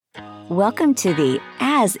Welcome to the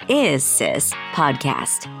As Is Sis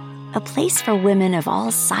podcast, a place for women of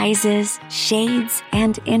all sizes, shades,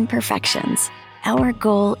 and imperfections. Our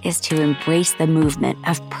goal is to embrace the movement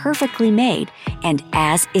of perfectly made and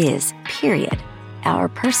as is, period. Our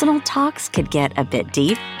personal talks could get a bit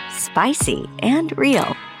deep, spicy, and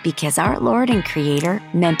real because our Lord and Creator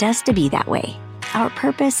meant us to be that way. Our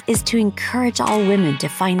purpose is to encourage all women to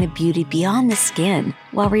find the beauty beyond the skin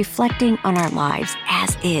while reflecting on our lives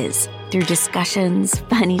as is through discussions,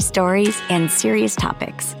 funny stories, and serious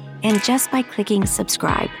topics. And just by clicking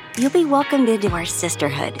subscribe, you'll be welcomed into our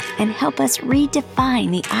sisterhood and help us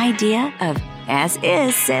redefine the idea of as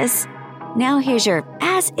is, sis. Now here's your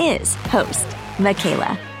as is host,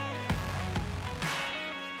 Michaela.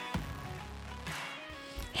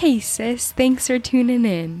 Hey sis, thanks for tuning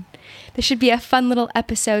in. This should be a fun little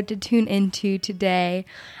episode to tune into today.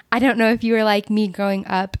 I don't know if you were like me growing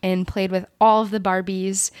up and played with all of the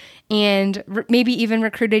Barbies and maybe even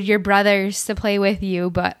recruited your brothers to play with you,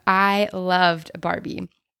 but I loved Barbie.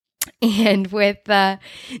 And with the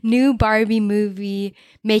new Barbie movie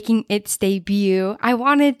making its debut, I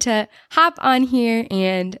wanted to hop on here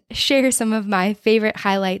and share some of my favorite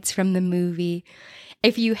highlights from the movie.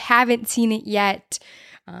 If you haven't seen it yet,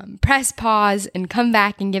 press pause and come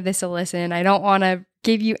back and give this a listen. I don't want to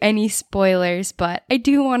give you any spoilers, but I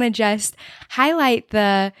do want to just highlight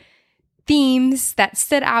the themes that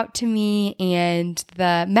stood out to me and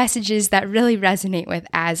the messages that really resonate with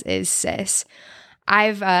As Is Sis.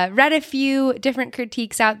 I've read a few different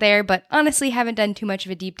critiques out there, but honestly haven't done too much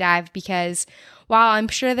of a deep dive because while I'm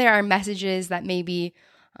sure there are messages that maybe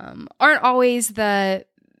aren't always the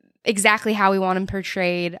exactly how we want them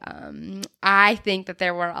portrayed, I think that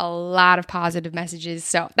there were a lot of positive messages.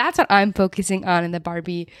 So that's what I'm focusing on in the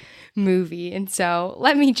Barbie movie. And so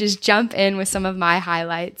let me just jump in with some of my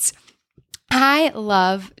highlights. I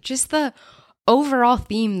love just the overall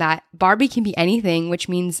theme that Barbie can be anything, which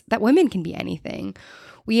means that women can be anything.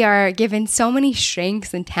 We are given so many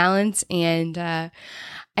strengths and talents and I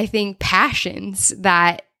think passions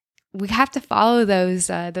that we have to follow those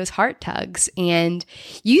heart tugs and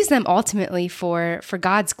use them ultimately for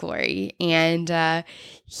God's glory. And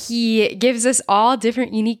He gives us all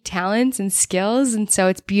different unique talents and skills, and so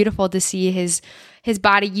it's beautiful to see His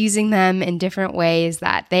body using them in different ways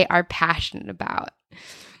that they are passionate about.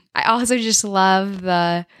 I also just love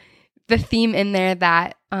the theme in there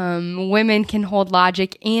that women can hold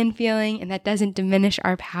logic and feeling, and that doesn't diminish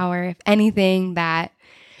our power. If anything, that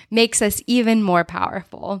makes us even more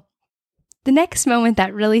powerful. The next moment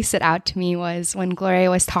that really stood out to me was when Gloria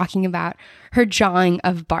was talking about her drawing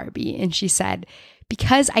of Barbie, and she said,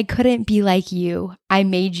 "Because I couldn't be like you, I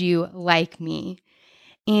made you like me."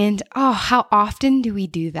 And how often do we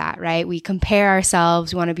do that, right? We compare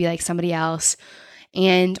ourselves, we want to be like somebody else,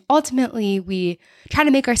 and ultimately we try to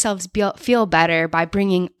make ourselves feel better by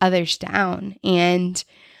bringing others down. And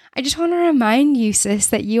I just want to remind you, sis,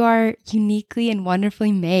 that you are uniquely and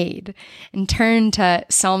wonderfully made. And turn to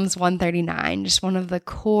Psalms 139, just one of the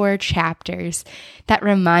core chapters that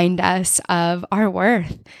remind us of our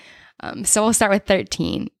worth. So we'll start with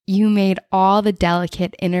 13. "You made all the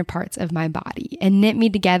delicate inner parts of my body and knit me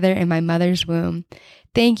together in my mother's womb.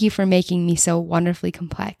 Thank you for making me so wonderfully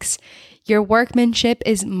complex. Your workmanship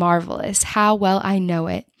is marvelous. How well I know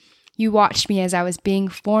it. You watched me as I was being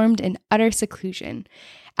formed in utter seclusion,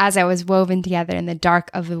 as I was woven together in the dark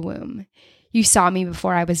of the womb. You saw me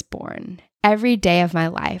before I was born. Every day of my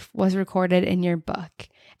life was recorded in your book.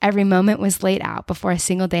 Every moment was laid out before a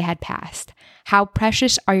single day had passed. How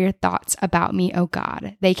precious are your thoughts about me, O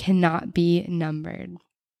God. They cannot be numbered."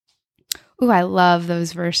 Ooh, I love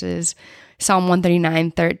those verses. Psalm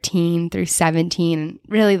 139, 13 through 17, and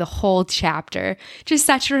really the whole chapter. Just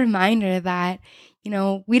such a reminder that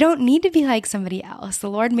we don't need to be like somebody else. The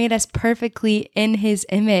Lord made us perfectly in His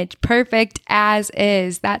image, perfect as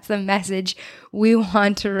is. That's the message we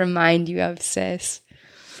want to remind you of, sis.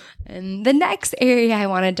 And the next area I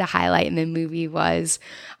wanted to highlight in the movie was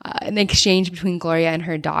an exchange between Gloria and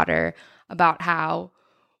her daughter about how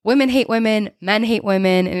women hate women, men hate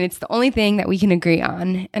women, and it's the only thing that we can agree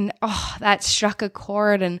on. And that struck a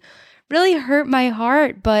chord and really hurt my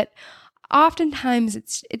heart, but oftentimes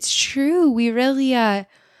it's true. We really are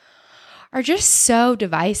just so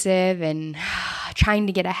divisive and trying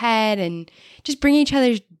to get ahead and just bring each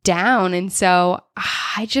other down. And so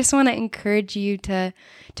I just want to encourage you to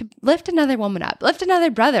lift another woman up, lift another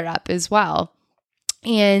brother up as well,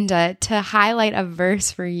 and to highlight a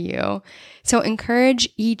verse for you. So encourage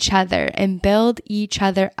each other and build each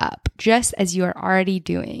other up, just as you are already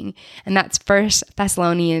doing. And that's 1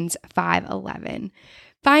 Thessalonians 5:11.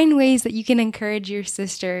 find ways that you can encourage your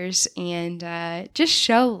sisters and just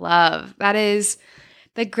show love. That is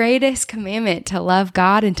the greatest commandment, to love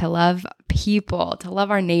God and to love people, to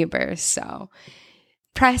love our neighbors. So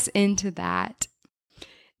press into that.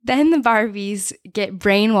 Then the Barbies get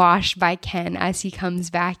brainwashed by Ken as he comes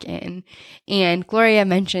back in. And Gloria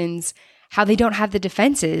mentions how they don't have the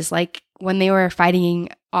defenses like when they were fighting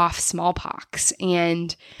off smallpox.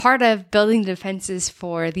 And part of building defenses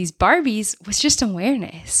for these Barbies was just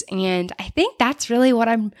awareness. And I think that's really what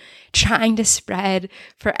I'm trying to spread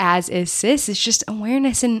for As Is Sis, is just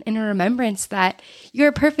awareness and a remembrance that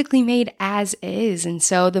you're perfectly made as is. And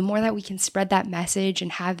so the more that we can spread that message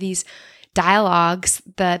and have these dialogues,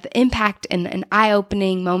 the impact and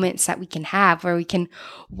eye-opening moments that we can have where we can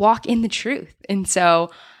walk in the truth. And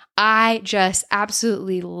so I just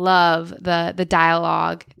absolutely love the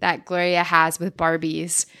dialogue that Gloria has with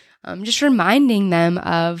Barbies, just reminding them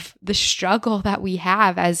of the struggle that we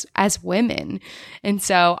have as women. And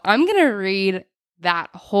so I'm going to read that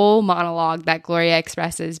whole monologue that Gloria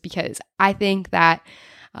expresses, because I think that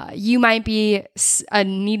you might be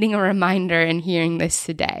needing a reminder in hearing this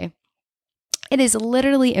today. It is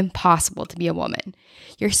literally impossible to be a woman.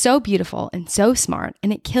 You're so beautiful and so smart,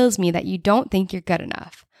 and it kills me that you don't think you're good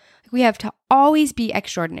enough. We have to always be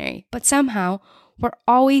extraordinary, but somehow we're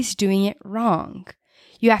always doing it wrong.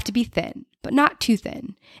 You have to be thin, but not too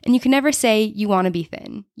thin. And you can never say you want to be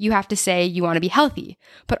thin. You have to say you want to be healthy,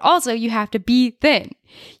 but also you have to be thin.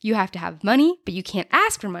 You have to have money, but you can't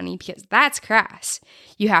ask for money because that's crass.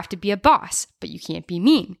 You have to be a boss, but you can't be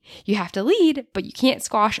mean. You have to lead, but you can't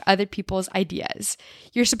squash other people's ideas.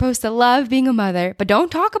 You're supposed to love being a mother, but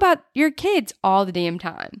don't talk about your kids all the damn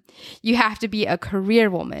time. You have to be a career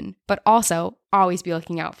woman, but also always be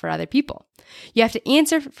looking out for other people. You have to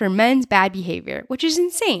answer for men's bad behavior, which is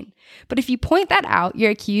insane. But if you point that out,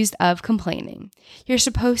 you're accused of complaining. You're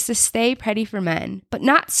supposed to stay pretty for men, but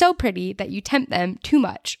not so pretty that you tempt them too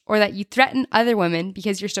much or that you threaten other women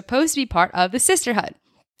because you're supposed to be part of the sisterhood.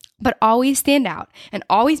 But always stand out and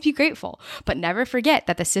always be grateful, but never forget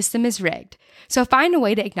that the system is rigged. So find a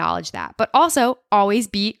way to acknowledge that, but also always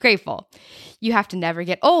be grateful. You have to never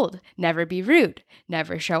get old, never be rude,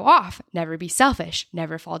 never show off, never be selfish,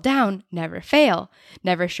 never fall down, never fail,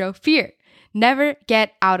 never show fear, never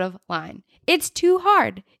get out of line. It's too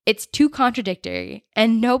hard. It's too contradictory,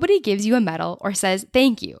 and nobody gives you a medal or says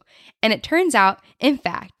thank you. And it turns out, in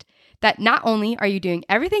fact, that not only are you doing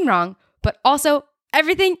everything wrong, but also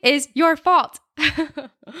everything is your fault.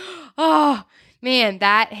 Oh, man,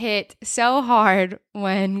 that hit so hard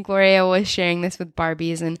when Gloria was sharing this with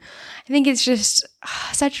Barbies. And I think it's just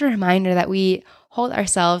such a reminder that we hold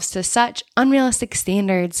ourselves to such unrealistic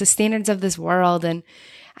standards, the standards of this world. And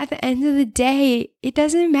at the end of the day, it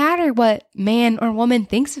doesn't matter what man or woman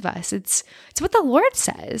thinks of us. It's what the Lord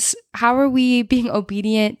says. How are we being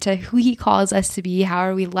obedient to who He calls us to be? How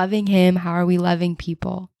are we loving Him? How are we loving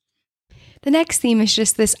people? The next theme is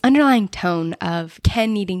just this underlying tone of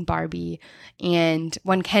Ken needing Barbie, and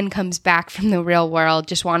when Ken comes back from the real world,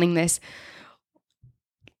 just wanting this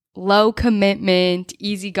low commitment,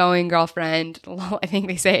 easygoing girlfriend. I think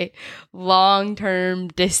they say long-term,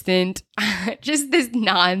 distant, just this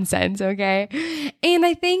nonsense, okay? And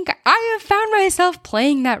I think I have found myself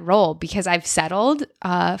playing that role because I've settled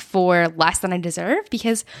for less than I deserve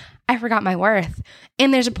because I forgot my worth.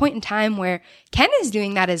 And there's a point in time where Ken is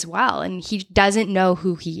doing that as well, and he doesn't know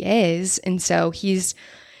who he is. And so he's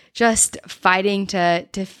just fighting to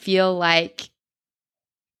feel like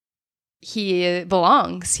he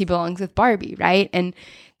belongs with Barbie, right? And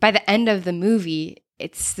by the end of the movie,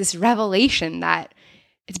 it's this revelation that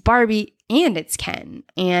it's Barbie and it's Ken,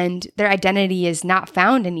 and their identity is not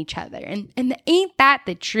found in each other. And ain't that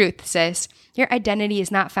the truth, sis? Your identity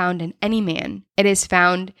is not found in any man. It is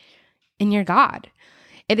found in your God.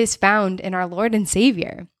 It is found in our Lord and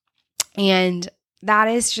Savior. And that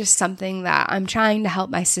is just something that I'm trying to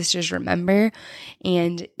help my sisters remember.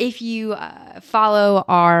 And if you follow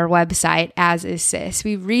our website, As Is Sis,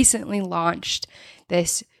 we recently launched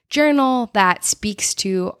this journal that speaks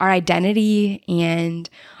to our identity and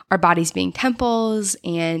our bodies being temples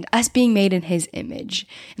and us being made in His image.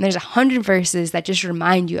 And there's 100 verses that just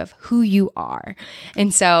remind you of who you are.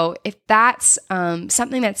 And so if that's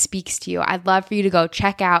something that speaks to you, I'd love for you to go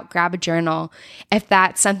check out, grab a journal. If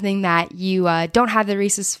that's something that you don't have the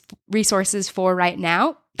resources for right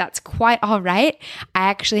now, that's quite all right. I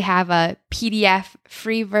actually have a PDF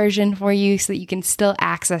free version for you so that you can still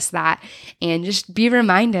access that and just be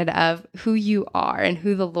reminded of who you are and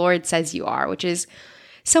who the Lord says you are, which is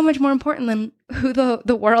so much more important than who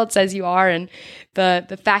the world says you are, and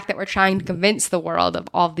the fact that we're trying to convince the world of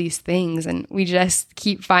all these things. And we just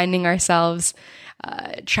keep finding ourselves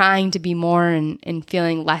trying to be more and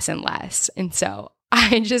feeling less and less. And so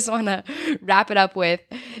I just want to wrap it up with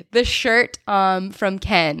the shirt from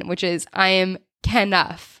Ken, which is, I am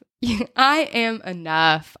Kenuff. I am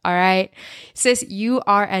enough, all right? Sis, you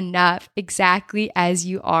are enough exactly as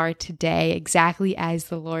you are today, exactly as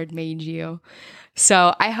the Lord made you.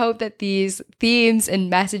 So I hope that these themes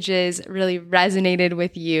and messages really resonated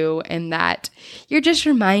with you, and that you're just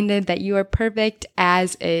reminded that you are perfect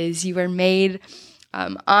as is. You were made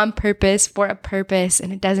on purpose for a purpose,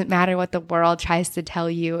 and it doesn't matter what the world tries to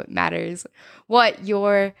tell you. It matters what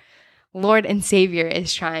your Lord and Savior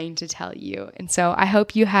is trying to tell you. And so I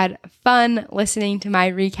hope you had fun listening to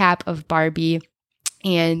my recap of Barbie.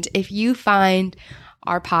 And if you find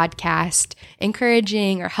our podcast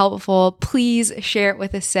encouraging or helpful, please share it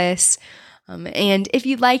with a sis. And if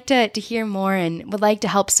you'd like to hear more and would like to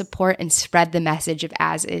help support and spread the message of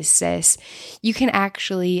As Is Sis, you can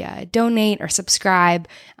actually donate or subscribe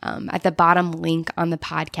at the bottom link on the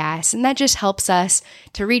podcast. And that just helps us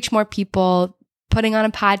to reach more people. Putting on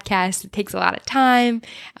a podcast, it takes a lot of time.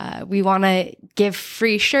 We want to give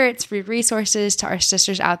free shirts, free resources to our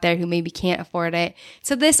sisters out there who maybe can't afford it.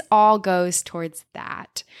 So this all goes towards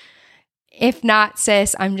that. If not,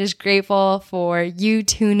 sis, I'm just grateful for you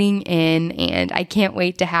tuning in, and I can't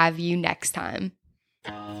wait to have you next time.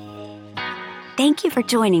 Thank you for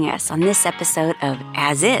joining us on this episode of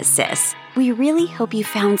As Is, Sis. We really hope you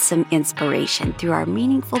found some inspiration through our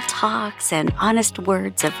meaningful talks and honest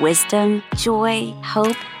words of wisdom, joy,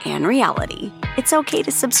 hope, and reality. It's okay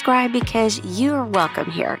to subscribe because you're welcome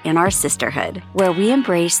here in our sisterhood, where we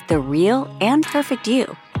embrace the real and perfect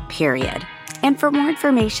you, period. And for more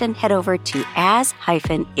information, head over to as-is-sis.com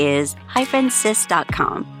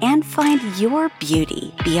and find your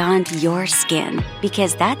beauty beyond your skin,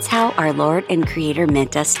 because that's how our Lord and Creator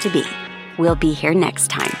meant us to be. We'll be here next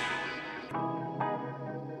time.